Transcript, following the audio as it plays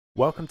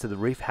Welcome to the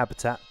Reef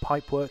Habitat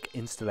pipework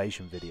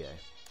installation video.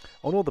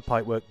 On all the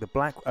pipework, the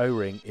black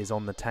O-ring is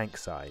on the tank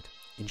side.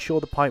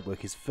 Ensure the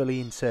pipework is fully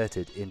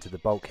inserted into the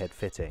bulkhead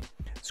fitting.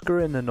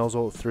 Screw in the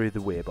nozzle through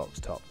the weir box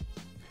top.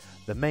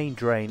 The main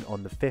drain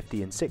on the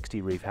 50 and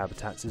 60 Reef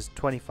Habitats is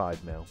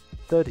 25mm,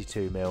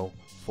 32mm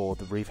for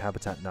the Reef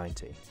Habitat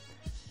 90.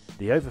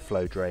 The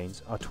overflow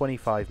drains are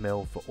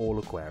 25mm for all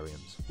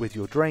aquariums. With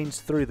your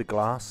drains through the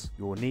glass,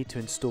 you will need to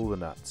install the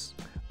nuts.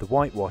 The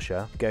white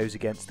washer goes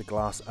against the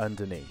glass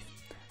underneath.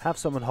 Have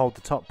someone hold the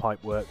top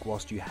pipework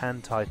whilst you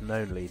hand tighten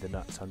only the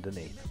nuts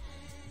underneath.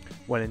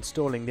 When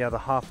installing the other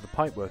half of the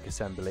pipework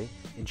assembly,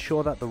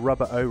 ensure that the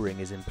rubber O-ring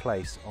is in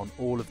place on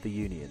all of the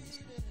unions.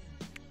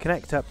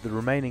 Connect up the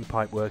remaining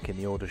pipework in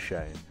the order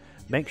shown.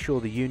 Make sure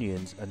the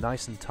unions are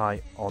nice and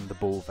tight on the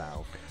ball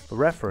valve. For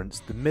reference,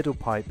 the middle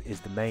pipe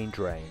is the main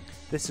drain.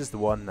 This is the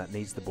one that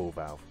needs the ball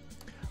valve.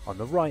 On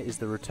the right is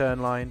the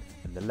return line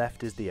and the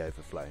left is the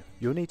overflow.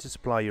 You'll need to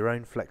supply your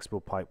own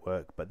flexible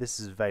pipework, but this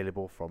is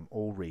available from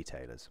all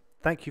retailers.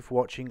 Thank you for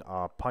watching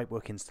our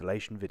pipework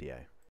installation video.